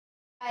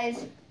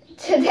Guys,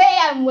 today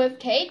I'm with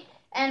Kate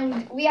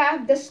and we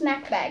have the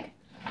snack bag.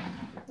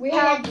 We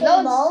have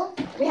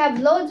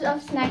loads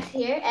of snacks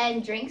here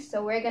and drinks,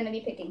 so we're gonna be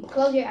picking.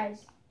 Close your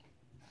eyes.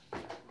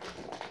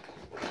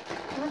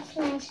 What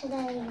snack should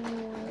I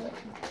use?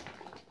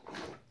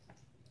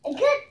 I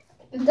got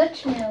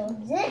Dutch mill.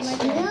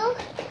 Dutch milk.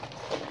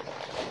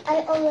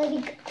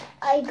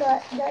 I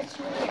got Dutch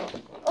milk.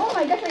 Oh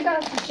my gosh, I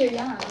got a picture,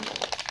 yeah.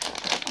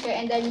 Okay,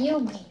 and then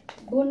you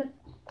boon.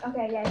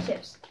 Okay, yeah,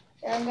 chips.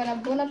 Then I'm gonna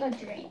boon up a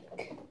drink.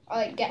 Or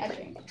like get a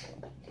drink.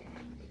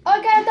 Oh,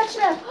 I got a Dutch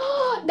mill.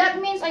 That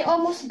means I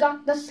almost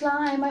got the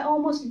slime. I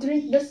almost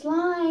drank the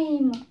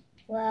slime.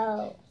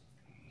 Wow.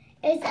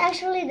 It's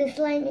actually the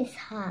slime is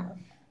half.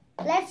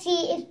 Let's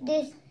see if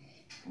this.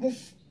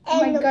 Oh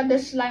my god, the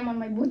slime on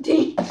my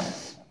booty.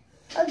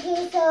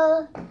 Okay,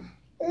 so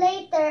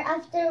later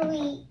after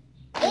we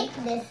eat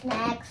the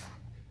snacks,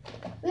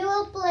 we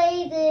will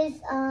play this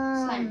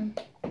Slime.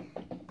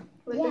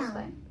 With the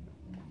slime.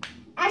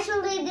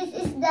 Actually, this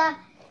is the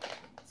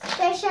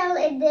special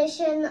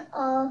edition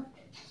of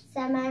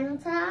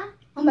Samantha.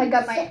 Oh my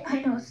god, my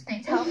nose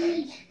stinks. Help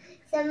me.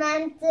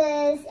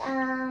 Samantha's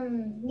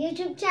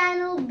YouTube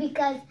channel,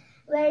 because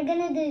we're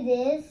gonna do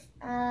this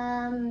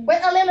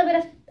with a little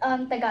bit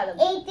of Tagalog.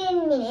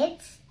 18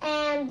 minutes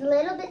and a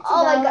little bit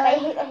Oh my god, I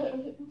hate.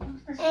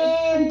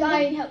 And I'm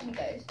dying. Help me,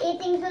 guys.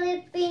 eating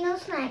Filipino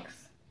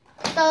snacks.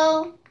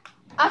 So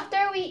after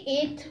we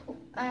eat,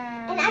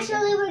 And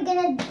actually, we're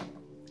gonna,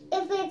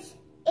 if it's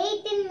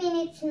 18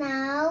 minutes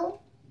now,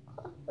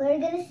 we're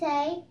gonna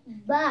say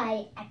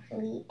bye,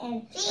 actually,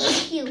 and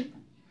thank you.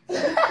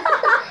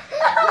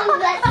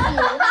 Bless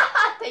you.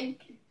 Thank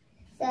you.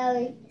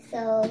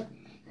 So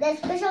the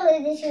special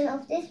edition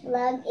of this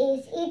vlog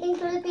is eating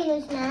Filipino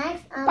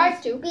snacks.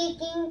 Part 2.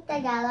 Speaking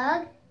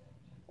Tagalog,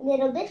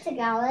 little bit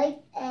Tagalog,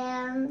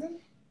 and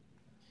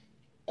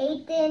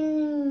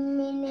 18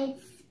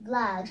 minutes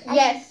vlog.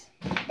 Yes.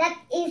 That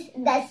is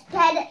the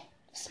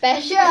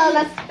Special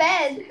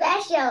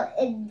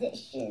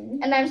edition.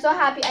 And I'm so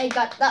happy I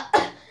got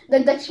the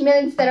Dutch mill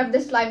instead of the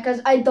slime because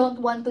I don't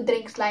want to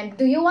drink slime.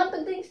 Do you want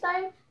to drink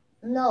slime?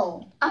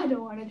 No. I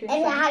don't want to drink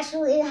And slime.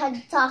 actually it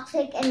had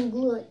toxic and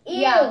glue.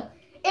 Ew. Yeah.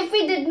 If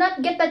we did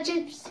not get the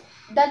chips,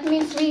 that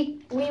means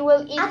we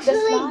will eat the slime.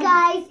 Actually,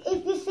 guys,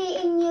 if you see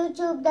in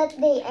YouTube that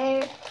they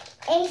are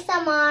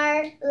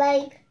ASMR,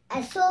 like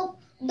a soap,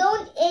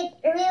 don't eat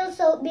real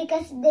soap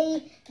because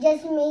they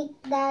just make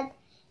that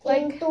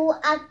Like- into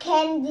a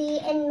candy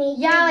and make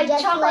it like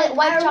just chocolate, like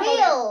white a chocolate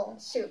real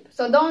soup.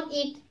 So don't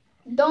eat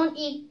soap.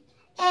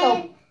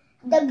 And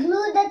the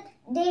glue that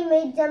they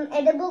made, some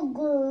edible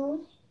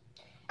glue.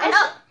 And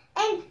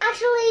And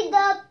actually,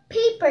 the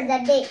paper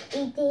that they're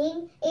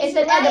eating is It's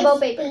an rice edible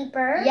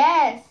paper.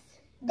 Yes.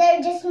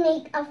 They just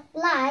make a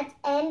flat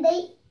and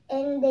they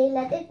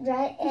let it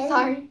dry and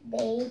Sorry.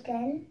 they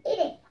can eat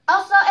it.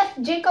 Also, if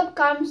Jacob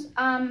comes,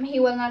 he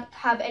will not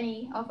have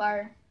any of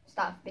our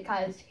stuff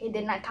because he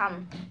did not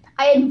come.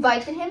 I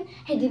invited him,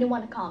 he didn't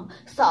want to come.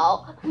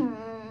 So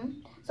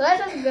let's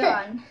just go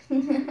on.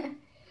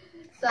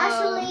 So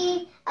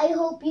Actually, I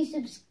hope you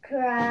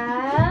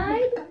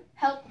subscribe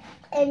help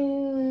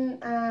and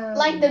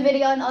like the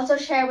video and also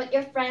share with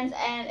your friends.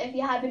 And if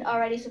you haven't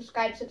already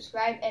subscribe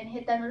and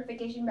hit the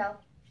notification bell.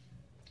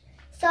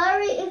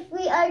 Sorry if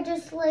we are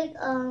just like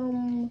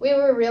We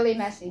were really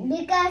messy.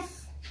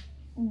 because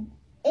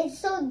it's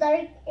so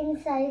dark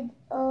inside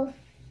of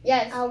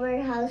Yes. our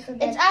house. So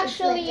It's that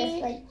actually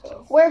just like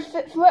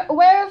this.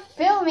 we're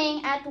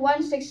filming at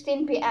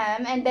 1:16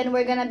 p.m. and then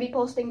we're gonna be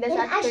posting this And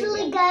at 3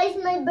 actually, p.m. guys,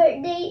 my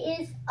birthday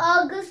is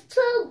August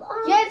 12th.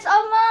 Oh, Yeah, it's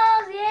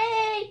almost!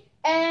 Yay!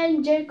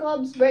 And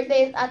Jacob's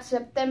birthday is at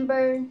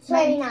September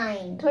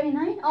 29.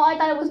 29? Oh, I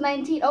thought it was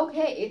 19.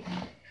 Okay.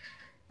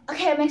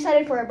 Okay, I'm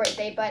excited for her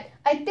birthday, but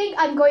I think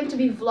I'm going to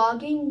be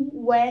vlogging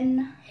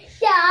when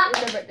Yeah. it's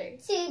her birthday.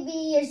 So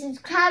your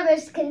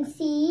subscribers can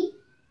see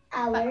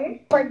our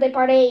Birthday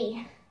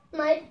party.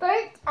 my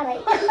birthday.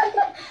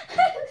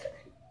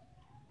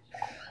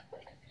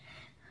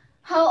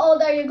 How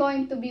old are you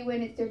going to be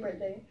when it's your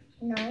birthday?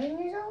 9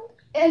 years old.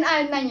 And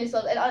I'm 9 years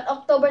old. And on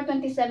October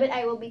 27,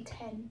 I will be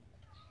 10.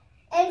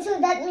 And so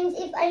that means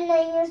if I'm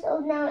 9 years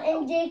old now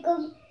and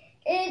Jacob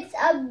is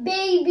a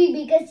baby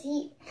because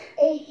he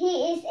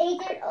is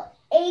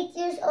 8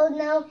 years old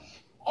now,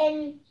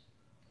 and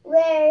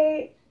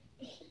where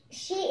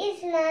she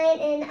is 9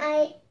 and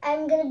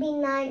I'm gonna be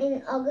 9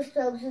 in August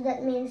 12, so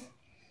that means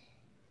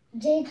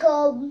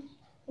Jacob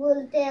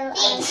will tell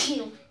us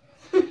Ate.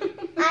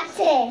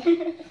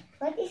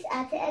 What is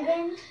Ate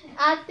again?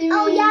 Ate means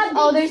Oh yeah, big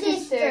older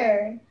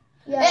sister.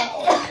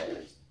 Yeah.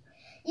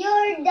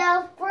 You're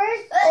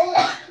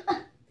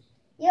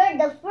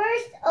the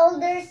first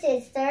older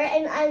sister,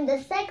 and I'm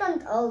the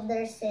second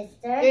older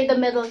sister. You're the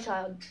middle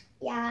child.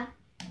 Yeah.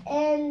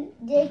 And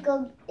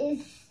Jacob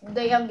is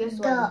The youngest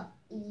one.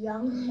 the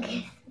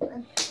youngest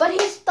one. But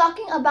he's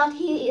talking about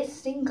he is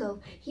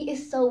single. He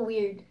is so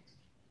weird.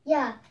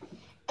 Yeah.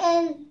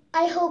 And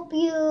I hope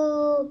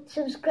you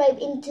subscribe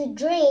into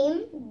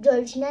Dream,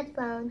 George Not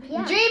Found.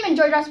 Yeah. Dream and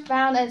George Not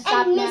Found and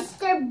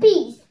Mr.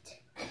 Beast.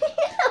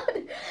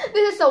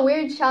 This is a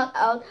weird shout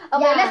out.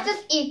 Okay, Yeah. let's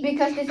just eat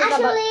because this is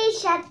Actually,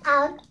 shout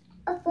out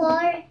for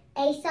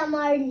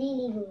ASMR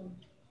Lily.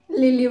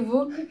 Lily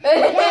Vu.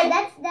 Yeah,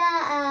 that's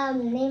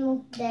the name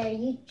of their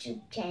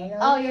YouTube channel.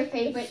 Oh, your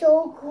favorite. It's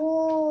so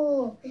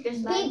cool.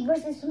 Just Big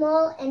versus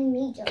small and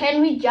medium.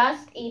 Can we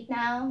just eat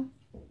now?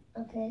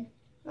 Okay.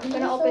 I'm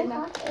gonna open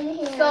that. Hot in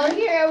here. So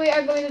here we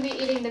are going to be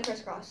eating the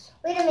crisscross.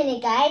 Wait a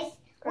minute, guys.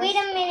 Wait a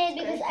Criss- minute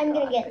because I'm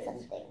gonna get crisscross.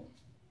 something.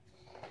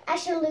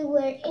 Actually,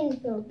 we're in the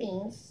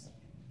Philippines.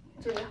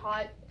 It's really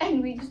hot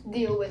and we just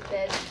deal with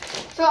it.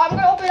 So I'm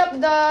gonna open up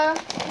the...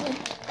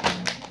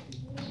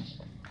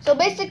 So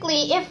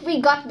basically, if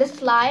we got the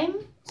slime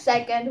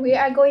second, we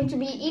are going to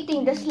be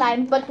eating the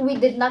slime, but we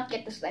did not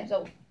get the slime.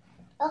 So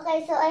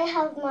Okay, so I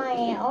have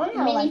my own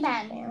Mini electric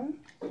fan. fan.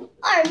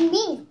 Or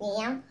mini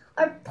fan.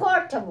 Or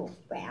portable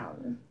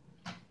fan.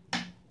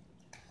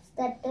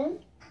 Step in.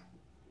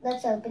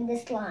 Let's open the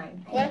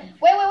slime.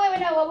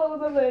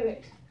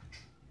 wait.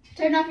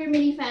 Turn off your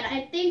mini fan.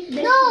 I think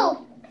this...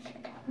 No!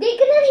 They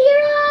cannot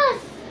hear us!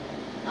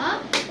 Huh?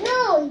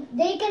 No,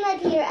 they cannot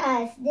hear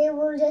us. They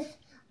will just...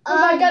 Oh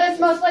my god, it this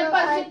smells is like so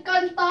pancit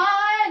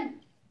canton!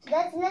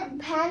 That's not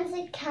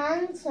pancit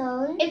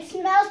canton. It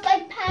smells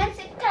like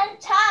pancit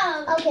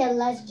canton! Okay,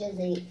 let's just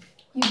eat.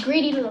 You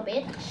greedy little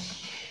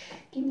bitch.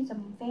 Give me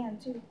some fan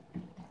too.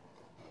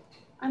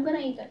 I'm gonna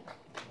eat it.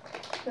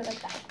 Go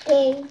like that.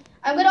 Okay.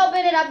 I'm gonna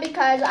open it up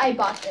because I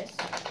bought this.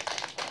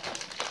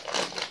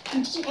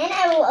 And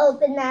I will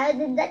open now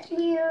the Dutch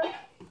beer.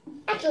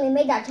 Actually,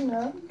 my Dutch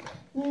milk.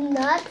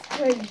 Not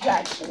her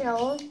Dutch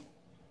milk.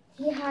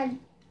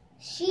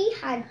 She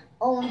had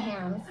own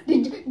hands.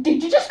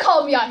 Did you just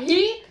call me a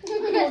he? I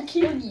will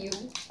kill you.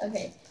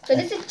 Okay. So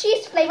this is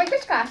cheese flavored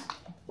crisscross.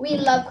 We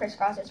love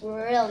crisscross. It's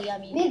really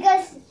yummy.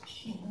 Because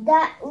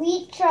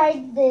we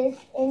tried this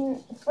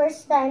in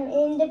first time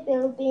in the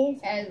Philippines.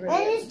 And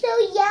And it's so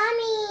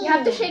yummy. you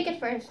have to shake it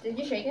first. Did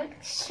you shake it?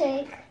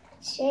 Shake.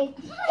 If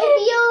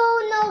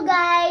you know,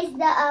 guys,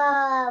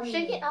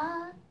 Shake it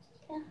up.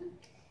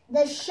 the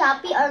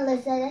Shopee or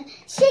Lazada,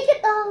 shake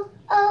it all.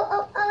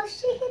 Oh,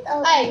 shake it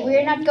all. Hey,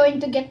 we're not going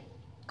to get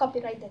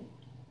copyrighted.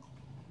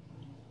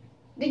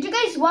 Did you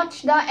guys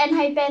watch the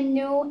Enhypen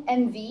new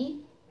MV?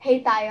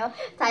 Hey tayo,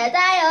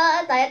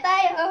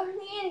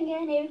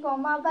 here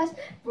come my bus,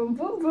 boom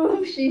boom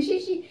boom,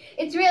 she.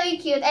 It's really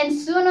cute, and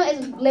Suno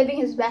is living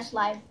his best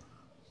life.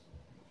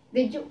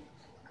 Did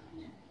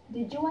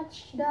you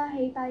watch the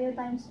Hey Tayo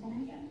times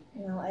 10?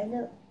 No, I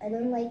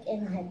don't like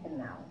Enhypen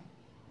now.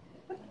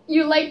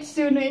 You like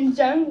Suno in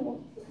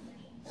general.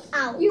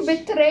 Ouch. You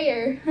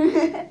betrayer.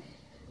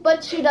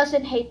 But she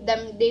doesn't hate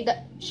them.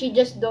 She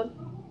just don't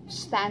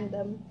stand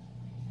them.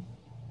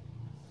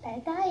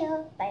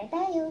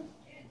 Tayo.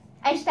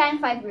 I stand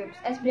 5 groups.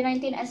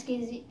 SB19,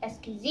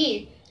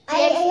 SKZ,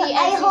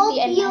 I hope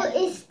and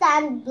you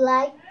stand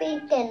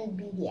Blackpink and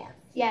BTS.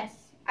 Yes.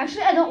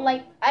 Actually,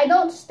 I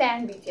don't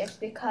stand BTS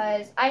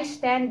because I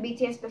stand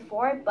BTS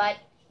before, but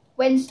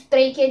when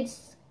Stray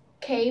Kids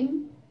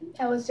came,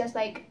 I was just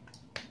like,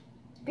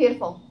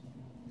 beautiful.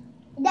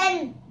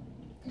 Then,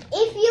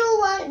 if you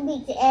want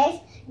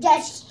BTS,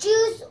 just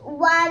choose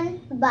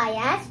one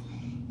bias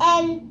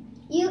and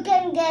you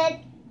can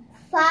get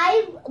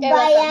 5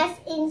 bias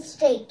in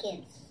Stray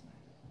Kids.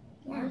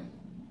 Yeah.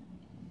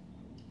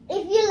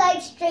 If you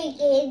like Stray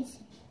Kids,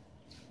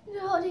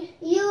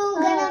 you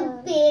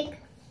gonna pick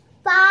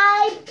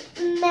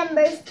 5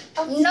 members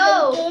of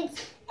Stray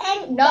Kids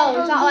and No, that it's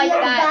will not be like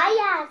your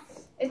that.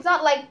 bias. It's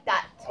not like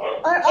that.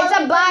 Or It's a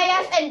only-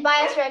 bias and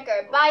bias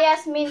wrecker.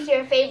 Bias means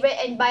your favorite,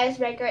 and bias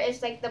wrecker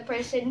is like the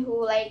person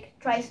who like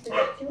tries to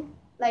get you.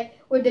 Like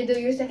where they do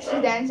your sexy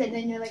dance and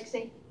then you're like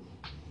say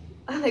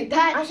like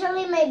that.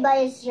 Actually, my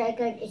bias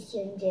record is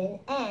Yunjin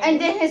And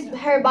then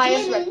her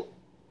bias Jin.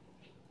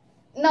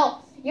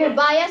 No, your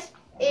bias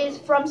is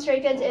from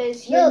Stray Kids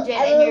is Look, Hyunjin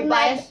and your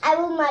bias I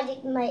will magic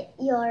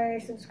your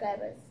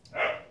subscribers.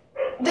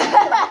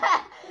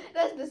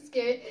 That's the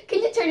scary.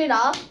 Can you turn it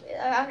off?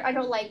 I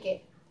don't like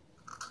it.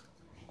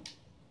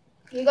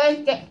 You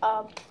guys get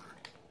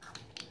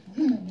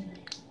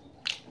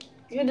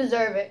You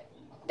deserve it.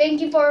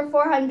 Thank you for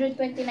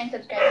 429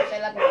 subscribers. I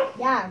love you.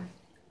 Yeah.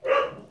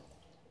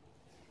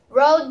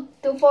 Road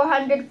to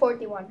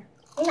 441.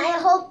 And I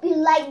hope you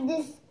like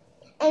this.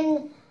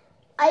 And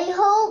I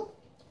hope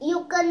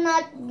you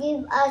cannot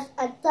give us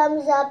a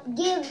thumbs up.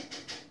 Give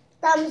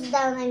thumbs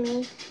down, I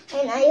mean.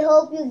 And I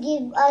hope you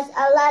give us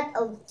a lot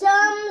of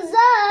thumbs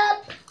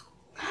up.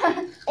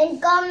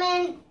 And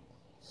comment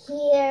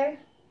here.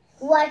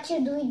 What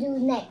should we do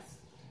next?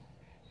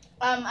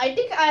 I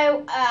think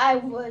I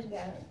was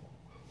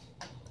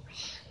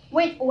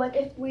Wait, what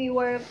if we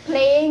were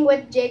playing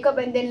with Jacob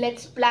and then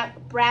let's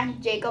prank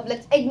Jacob?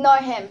 Let's ignore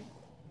him.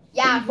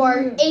 Yeah,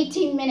 for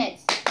 18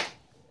 minutes.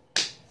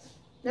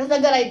 That's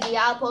a good idea.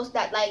 I'll post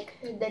that like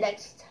the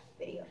next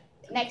video.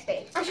 Next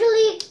day.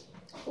 Actually,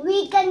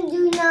 we can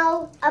do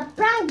now a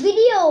prank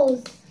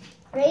videos.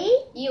 Ready?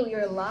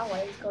 Your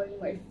lava is going in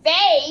my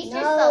face. No,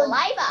 Your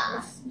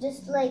saliva. It's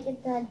just like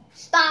it's not.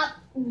 Stop.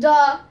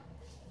 The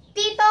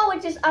tito,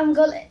 which is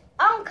uncle,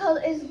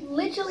 is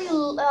literally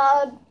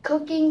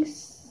cooking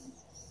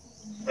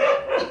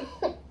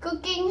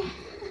cooking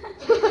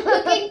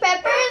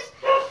peppers,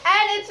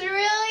 and it's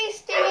really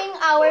stinging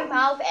our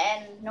mouth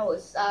and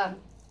nose.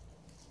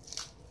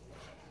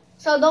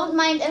 So don't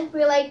mind if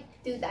we like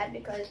do that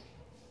because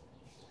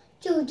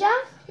Chucha?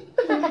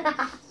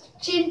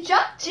 Chincha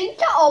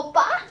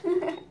opa.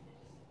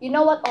 You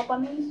know what opa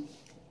means?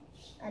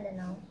 I don't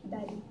know.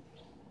 Daddy.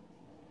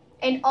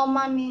 And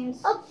oma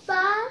means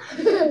Oppa!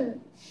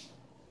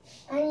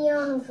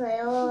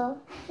 안녕하세요.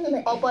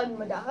 opa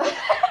mo daw.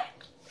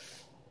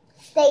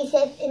 Stay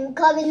safe in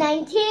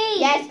COVID-19.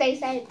 Yes, they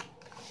said.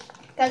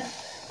 Because,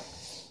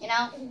 you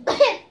know,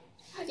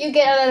 you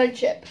get a little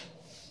chip.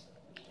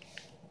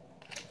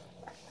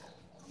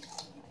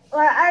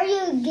 Or are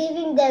you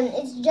giving them?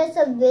 It's just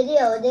a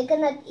video. They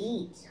cannot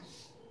eat.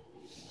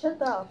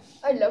 Shut up.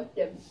 I love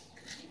them.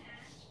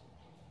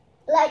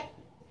 Like,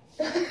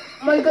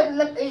 Oh my god,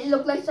 look, it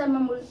looked like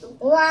Simon Multo.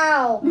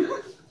 wow.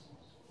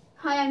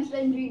 Hi, I'm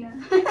Slendrina.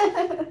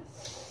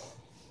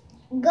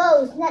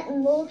 Ghost, not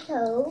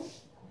Muto.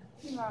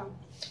 Wow.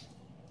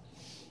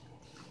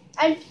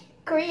 I'm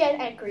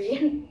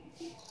Korean.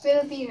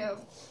 Filipino.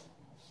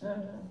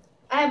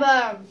 I have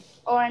a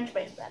orange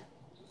bracelet.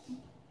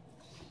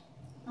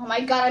 Oh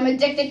my god, I'm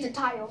addicted to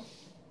tile.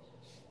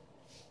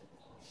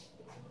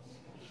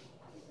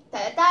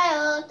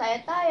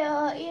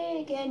 Tayo,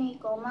 igeni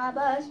ko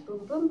mabas,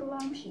 boom boom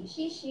boom,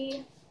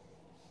 she.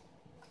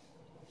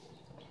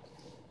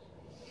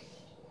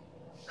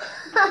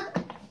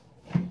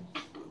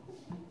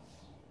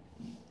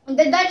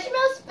 The Dutch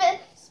milk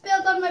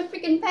spilled on my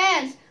freaking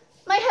pants.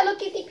 My Hello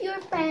Kitty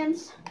Pure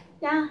pants.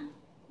 Yeah.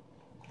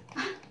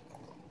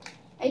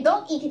 I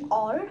don't eat it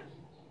all.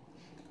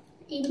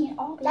 Eating it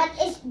all. That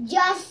is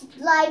just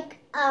like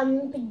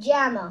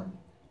pajama.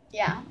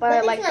 Yeah, but But I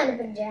it's like not to a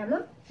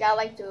pajama. Yeah, I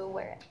like to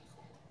wear it.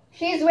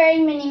 She's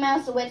wearing Minnie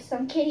Mouse with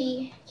some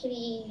kitty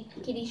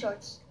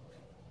shorts.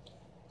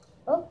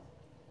 Oh.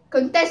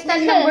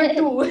 Contestant number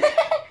 2.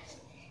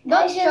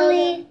 Don't show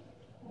them. Actually,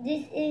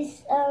 this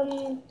is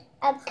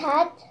a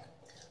cat,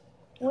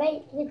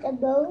 right, with a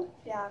bow.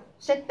 Yeah,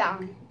 sit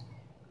down.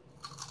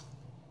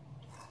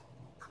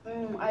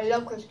 I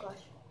love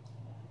crisscross.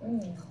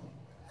 And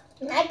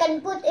I can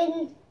put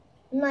in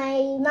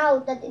my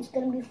mouth that it's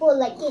gonna be full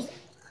like this.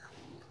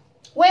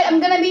 Wait,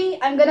 I'm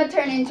gonna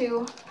turn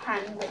into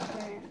Han. Wait a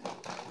minute.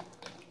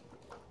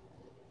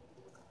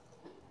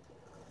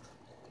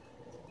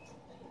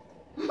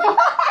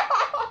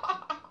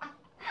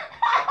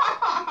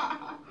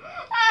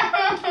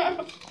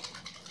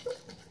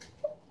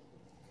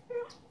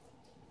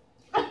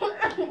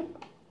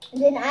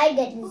 Then I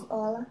get this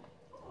all.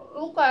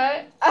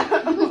 Okay.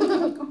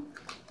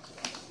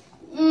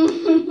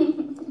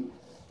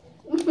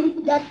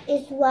 That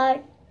is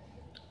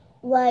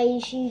why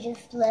she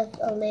just left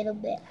a little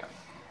bit.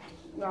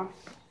 Yeah.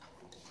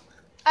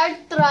 I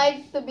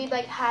tried to be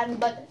like Han,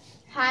 but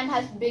Han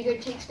has bigger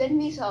cheeks than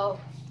me, so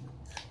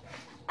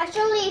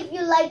Actually, if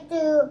you like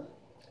to,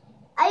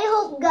 I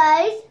hope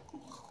guys.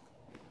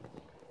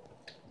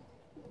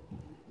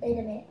 Wait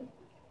a minute.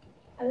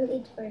 I will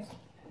eat first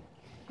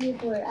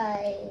before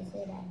I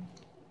say that.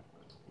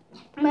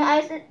 my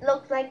eyes it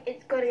looks like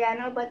it's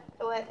Koreano, but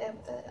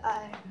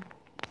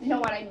you know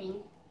what I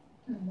mean.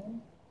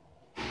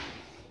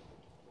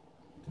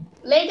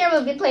 Later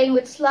we'll be playing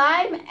with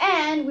slime,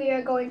 and we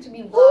are going to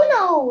be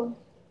Uno!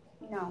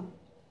 No.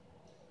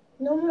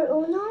 No more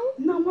Uno?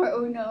 No more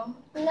Uno.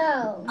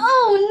 No.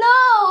 Oh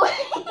no!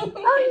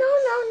 Oh no.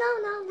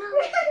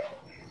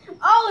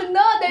 Oh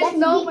no! There's Let's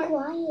no be more.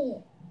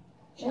 quiet.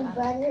 Shut My up.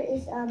 brother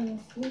is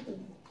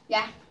sleeping.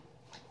 Yeah.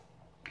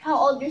 How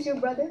old is your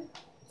brother?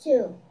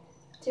 2.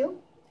 2.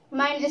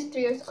 Mine is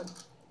 3 years old.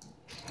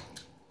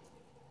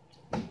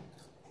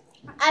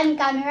 On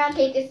camera,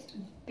 Kate is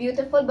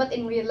beautiful, but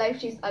in real life,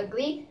 she's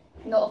ugly.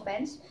 No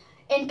offense.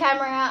 In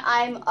camera,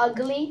 I'm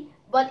ugly,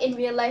 but in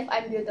real life,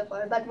 I'm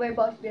beautiful. But we're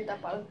both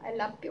beautiful. I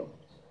love you.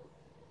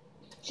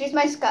 She's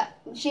my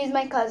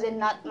cousin,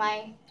 not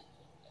my.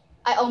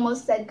 I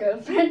almost said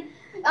girlfriend.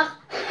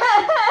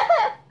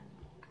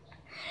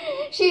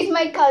 She's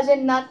my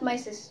cousin, not my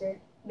sister,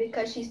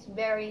 because she's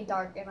very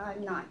dark and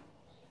I'm not.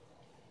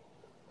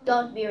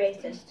 Don't be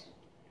racist.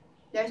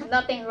 There's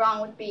nothing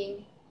wrong with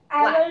being.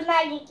 I Black. will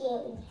magic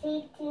you.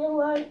 3, 2,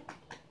 1.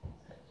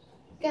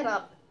 Get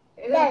up.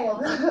 You're There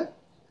gonna you fall.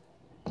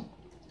 go.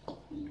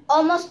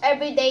 Almost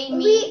every day,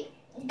 me.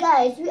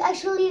 We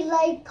actually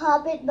like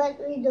puppet, but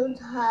we don't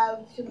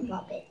have some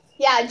puppets.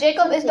 Yeah,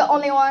 Jacob is the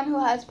only one who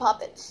has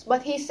puppets,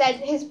 but he said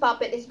his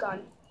puppet is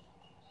gone.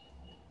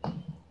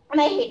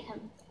 And I hate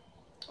him.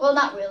 Well,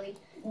 not really.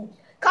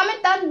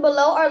 Comment down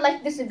below or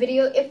like this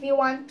video if you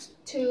want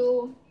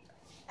to.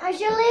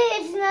 Actually,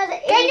 it's not.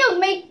 Can you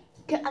make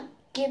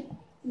give?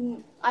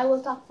 I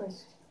will talk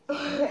first.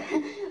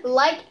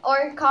 Like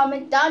or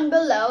comment down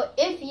below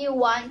if you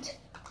want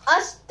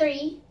us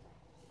 3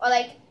 or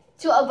like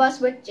two of us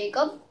with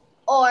Jacob,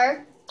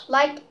 or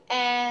like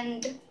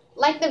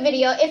the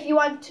video if you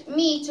want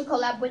me to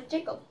collab with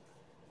Jacob.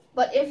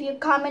 But if you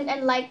comment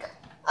and like,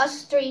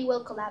 us three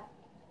will collab.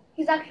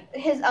 His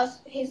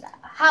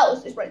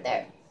house is right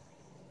there.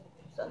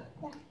 So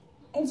yeah.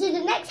 And to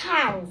the next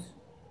house.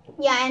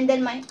 Yeah, and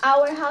then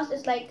our house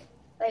is like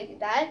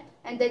that,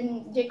 and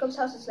then Jacob's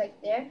house is like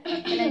there,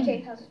 and then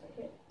Kate's house is right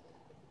here.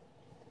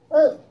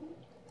 Oh.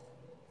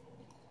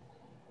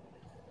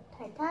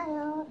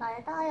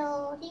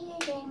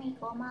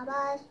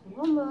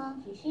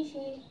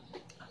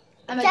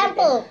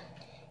 Example.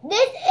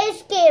 This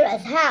is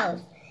Kira's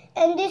house,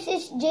 and this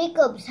is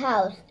Jacob's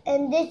house,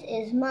 and this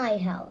is my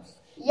house.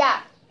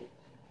 Yeah.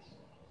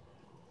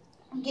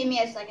 Give me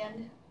a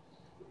second.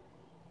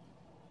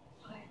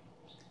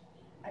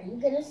 Are you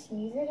gonna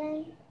sneeze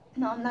again?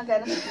 No, I'm not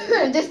gonna.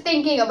 I'm just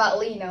thinking about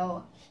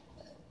Lino.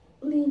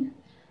 Lino.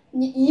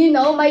 You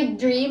know my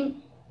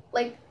dream,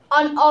 like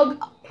on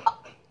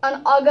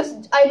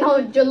August,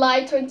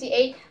 July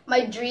 28th,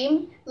 my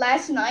dream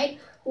last night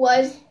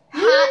was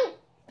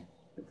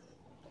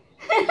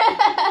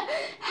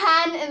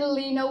Han and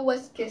Lino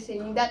was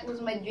kissing. That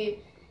was my dream.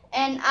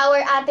 And our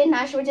Ate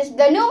Nash, which is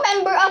the new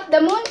member of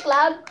the Moon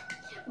Club,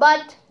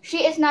 but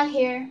she is not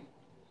here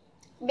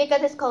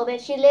because it's COVID.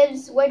 She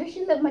lives, where does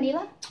she live,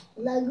 Manila?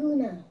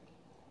 Laguna.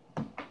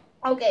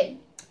 Okay.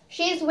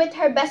 She's with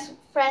her best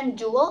friend,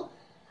 Jewel.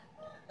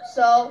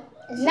 So,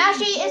 now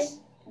she is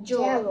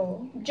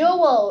Jewel.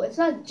 Jewel. It's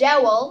not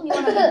Jewel. You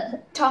want a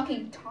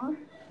talking Tom?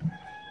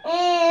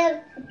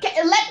 And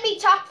let me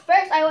talk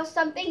first. I was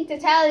something to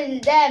tell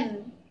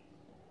them.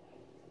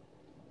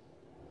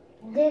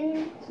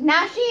 then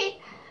Now she,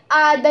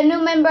 the new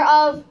member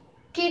of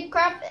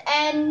KidCraft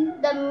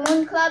and the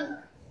Moon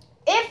Club.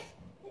 If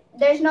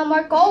there's no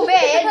more COVID,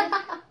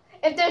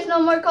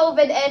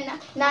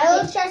 and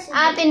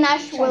Ate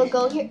Nash will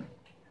go here.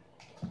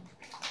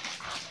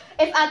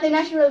 If Ate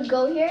Nash will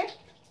go here,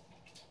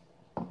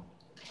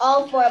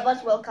 all four of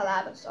us will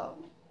collab a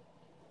song.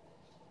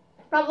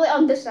 Probably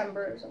on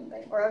December or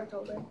something, or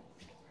October.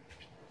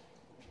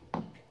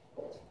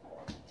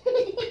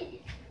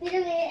 wait a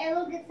minute, I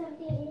will get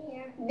something in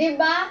here.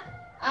 Diba?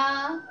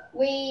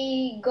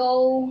 We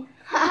go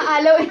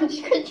Halloween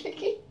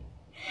trick-or-treating.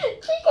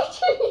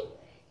 Trick-or-treating.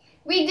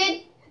 We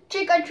did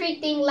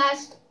trick-or-treating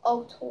last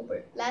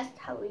October, last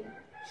Halloween.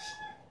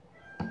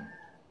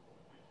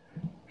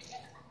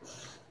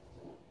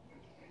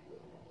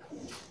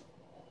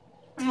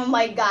 Oh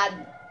my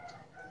God.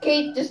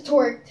 Kate just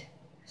twerked.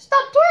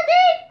 Stop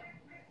twerking!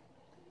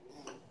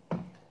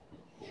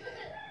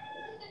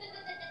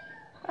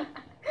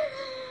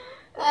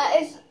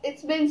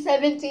 It's been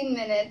 17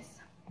 minutes.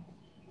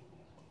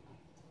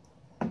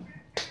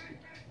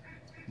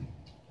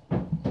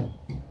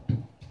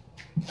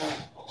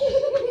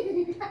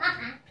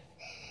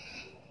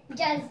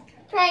 Just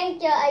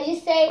prank you. I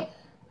just say.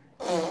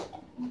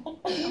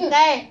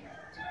 Okay.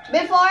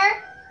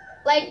 Before,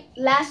 like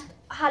last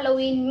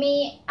Halloween,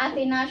 me,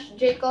 Ate Nash,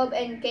 Jacob,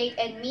 and Kate,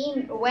 and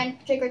me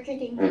went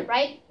trick-or-treating,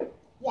 right?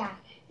 Yeah.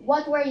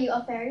 What were you,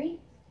 a fairy?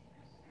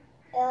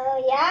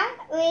 Yeah,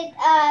 with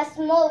a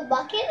small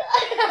bucket.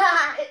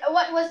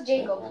 What was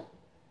Jacob?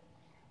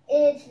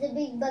 It's the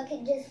big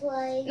bucket, just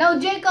like. No,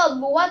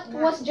 Jacob. What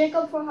was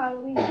Jacob for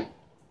Halloween?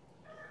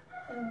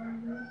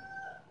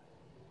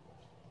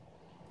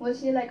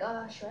 Was he like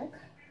a Shrek?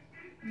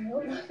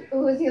 No.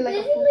 Or was he like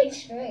This a is like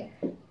Shrek.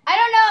 I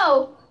don't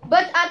know.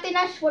 But Ate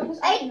Nash, what was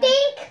Ate I Nash?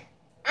 think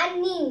a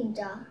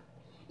ninja.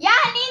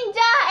 Yeah,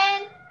 ninja,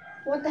 and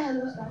what the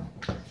hell was that?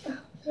 Oh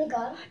my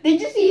God.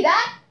 Did you see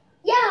that?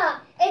 Yeah,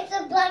 it's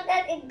a block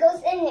that it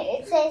goes in it.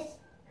 It says.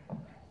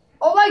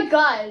 Oh my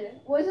God.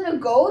 Was it a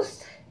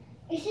ghost?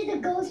 Is it a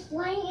ghost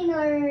flying in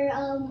our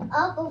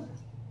up of?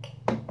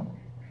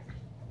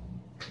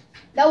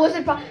 That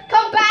wasn't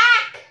come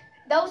back!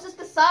 That was just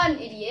the sun,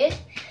 idiot.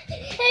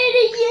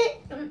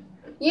 Idiot.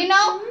 You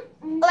know,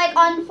 like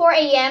on 4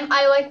 a.m.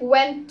 I like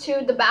went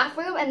to the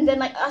bathroom and then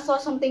like I saw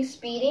something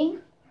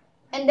speeding,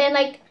 and then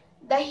like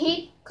the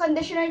heat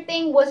conditioner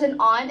thing wasn't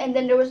on, and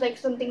then there was like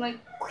something like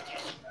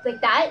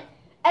that,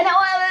 and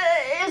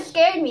it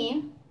scared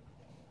me.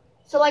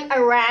 So like I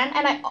ran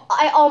and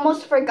I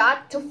almost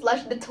forgot to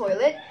flush the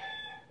toilet,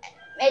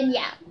 and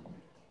yeah.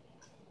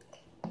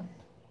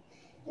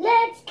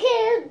 Let's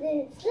kill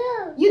this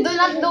love. You do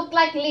not look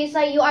like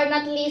Lisa. You are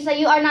not Lisa.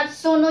 You are not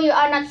Sunu. You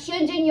are not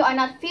Hyunjin. You are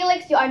not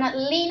Felix. You are not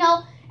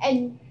Lino.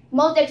 And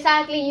most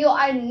exactly, you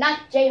are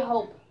not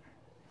J-Hope.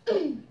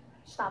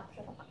 Stop.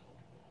 Shut up.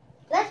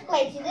 Let's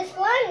play to this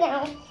one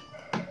now.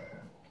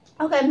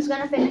 Okay, I'm just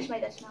gonna finish my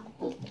dish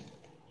now.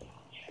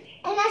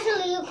 And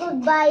actually, you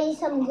could buy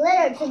some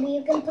glitter so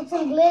you can put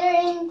some glitter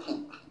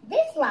in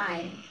this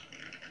line.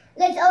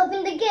 Let's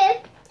open the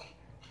gift.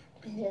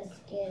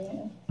 Just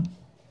kidding.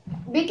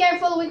 Be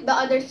careful with the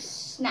other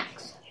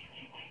snacks.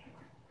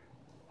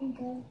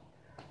 Okay.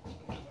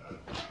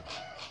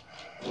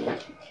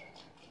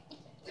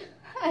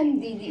 I'm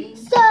Didi.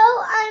 So,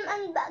 I'm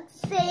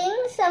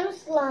unboxing some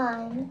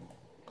slime.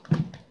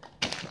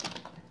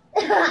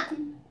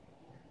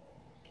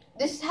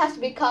 this has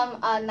become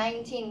a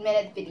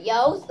 19-minute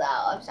video, so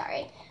I'm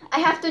sorry. I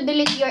have to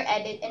delete your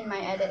edit in my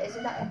edit.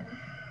 Isn't that okay?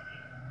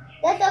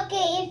 That's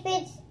okay if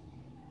it's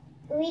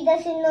we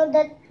doesn't know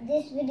that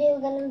this video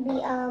gonna be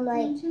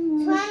like 20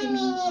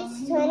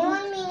 minutes,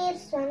 21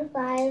 minutes,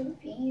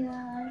 25.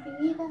 Fever,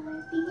 fever,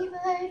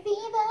 fever,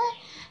 fever.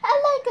 I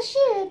like a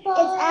shit boy.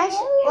 It's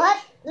actually what?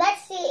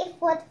 Let's see if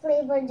what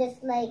flavor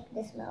just like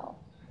the smell.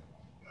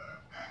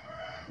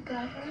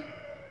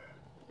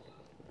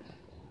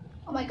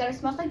 Oh my god, it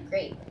smells like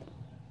grape.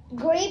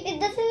 Grape?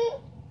 It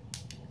doesn't.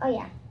 Oh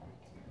yeah.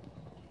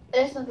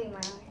 There's something in my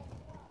eye.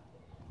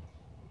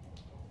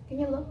 Can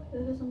you look?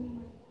 There's something in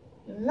my eye.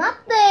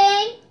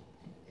 Nothing.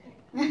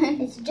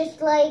 It's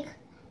just like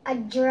a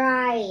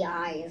dry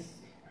eyes.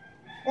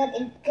 That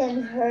it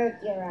can hurt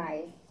your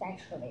eyes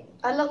actually.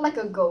 I look like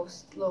a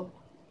ghost. Look.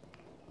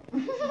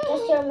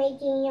 Because you're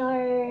making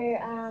your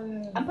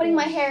I'm putting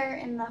my hair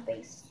in the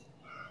face.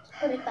 Just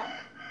put it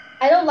back.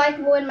 I don't like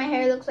when my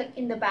hair looks like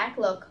in the back.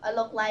 Look, I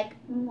look like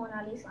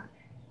Mona Lisa.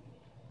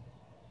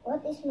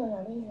 What is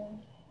Mona Lisa?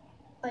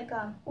 Like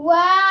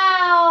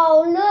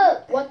Wow!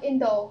 Look. what in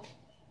the?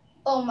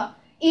 Oh my!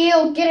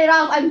 Ew! Get it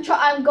off!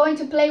 I'm going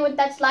to play with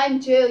that slime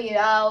too. You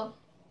know.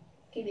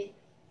 Keep it.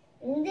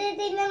 Hindi,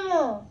 tingnan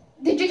mo.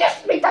 Did you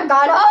just speak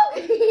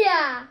Tagalog?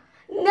 Yeah.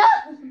 No.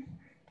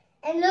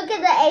 And look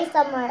at the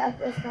ASMR of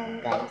this one,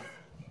 guys.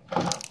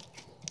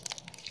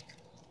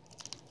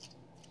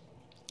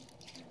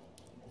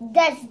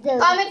 That's the.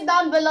 Comment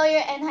down below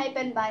your hype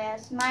and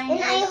bias. Mine.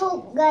 And I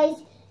hope,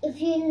 guys,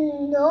 if you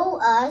know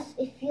us,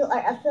 if you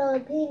are a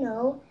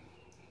Filipino,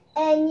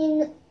 and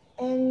you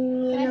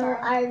know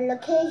our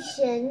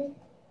location,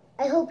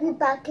 I hope you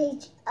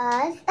package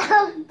us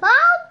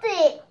about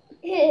it.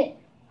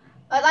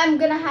 But I'm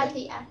gonna have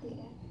the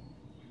athlete.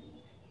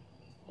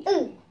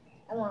 Ooh,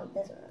 I want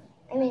this one.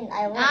 I mean,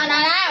 I want.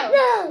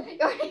 No.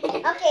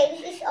 No. Okay,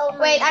 this is all.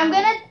 Wait, I'm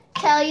gonna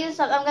tell you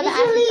something. I'm gonna ask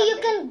Usually, you you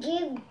something.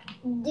 can give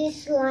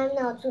this slime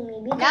now to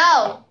me because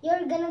No.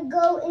 you're gonna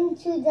go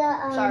into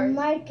the Sorry.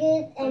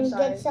 market and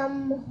sorry. get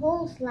some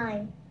whole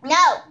slime.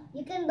 No.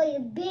 You can buy a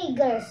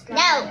bigger slime.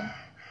 No.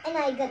 And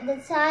I got the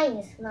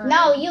tiny slime.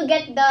 No, you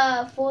get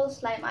the full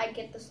slime. I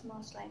get the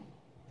small slime.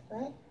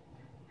 What?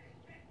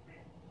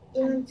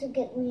 You want to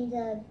get me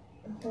the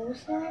whole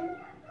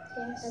slime?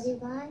 Yes. Have you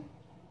buy?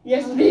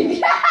 Yes,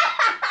 baby.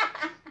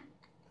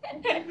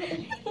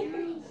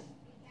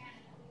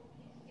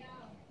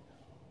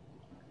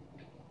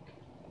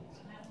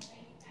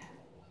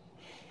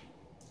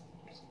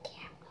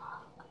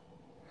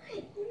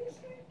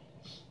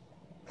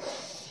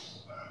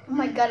 Oh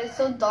my god, it's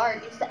so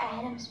dark. It's the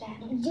Addams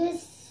family.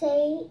 Just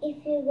say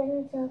if you're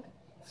gonna talk.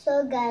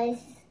 So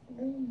guys.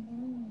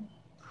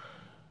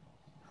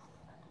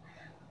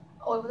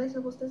 Oh, what was I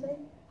supposed to say?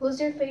 Who's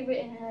your favorite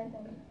in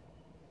Addams?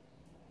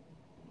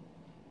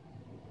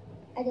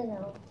 I don't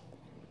know.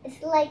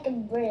 It's like a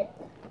brick.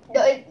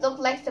 No, it looked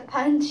like the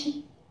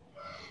Panji.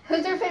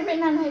 Who's your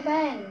favorite Nanay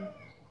Ben?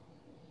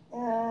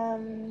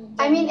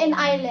 I mean in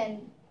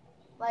Island.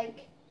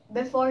 Like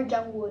before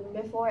Jungwoon,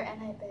 before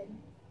Nanay Ben.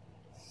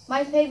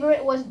 My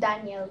favorite was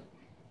Daniel.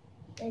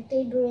 My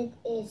favorite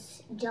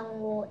is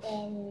Jungwoo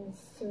and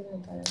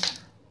Suno.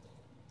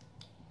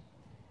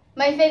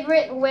 My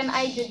favorite when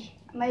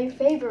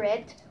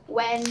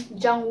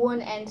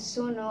Jungwoon and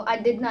Suno, I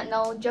did not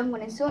know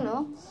Jungwoon and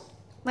Suno.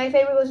 My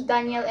favorite was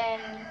Daniel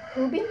and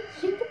Hyunbin.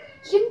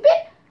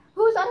 Hyunbin?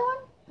 Who was the other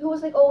one? Who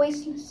was like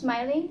always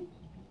smiling?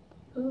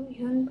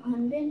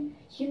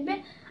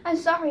 Hyunbin? I'm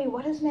sorry,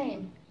 what is his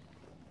name?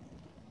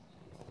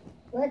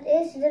 What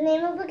is the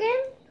name of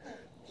again?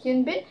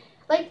 Hyunbin?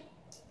 Like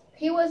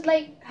he was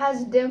like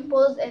has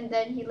dimples and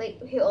then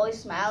he always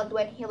smiled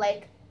when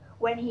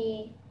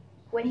he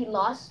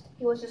lost,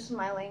 he was just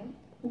smiling.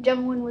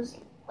 Jungwoon was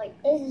like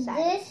Is sad.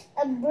 this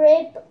a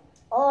brick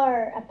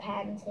or a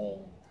panty?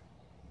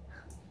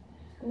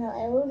 No,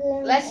 I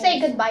will. Let's say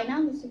goodbye now.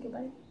 Let's say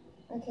goodbye.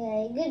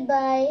 Okay,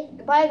 goodbye.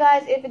 Goodbye,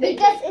 guys. If it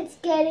Because it's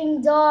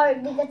getting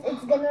dark. Because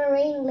it's gonna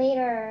rain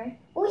later.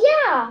 Oh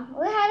yeah,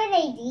 we had an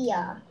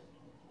idea.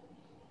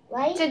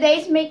 Right?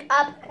 Today's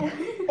makeup.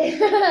 It's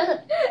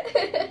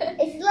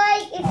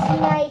like it's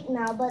night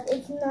now, but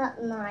it's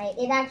not night.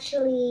 It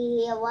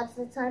actually, what's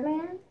the time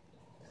again?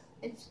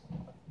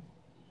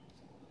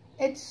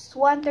 It's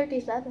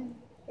 1:37.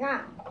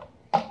 Yeah,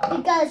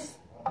 because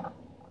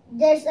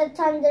there's a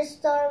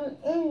thunderstorm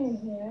in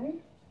here.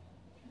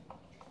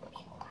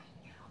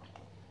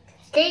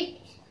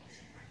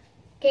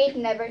 Kate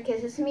never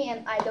kisses me,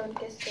 and I don't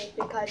kiss Kate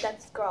because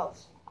that's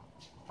gross.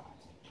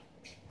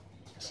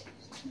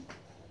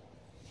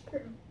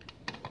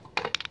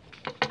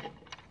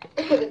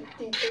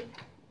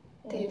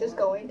 Tito's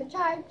going to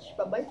charge.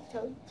 Bye-bye.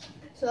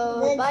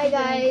 So, bye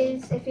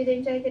guys. If you did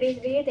enjoy today's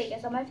video, thank you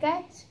so much,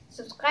 guys.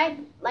 Subscribe,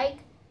 like,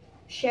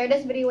 share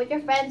this video with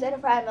your friends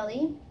and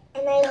family.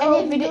 And I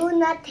hope if you do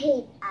not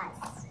hate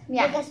us.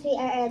 Yeah. Because we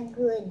are a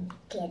good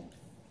kid.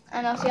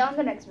 And I'll see you on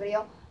the next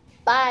video.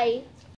 Bye.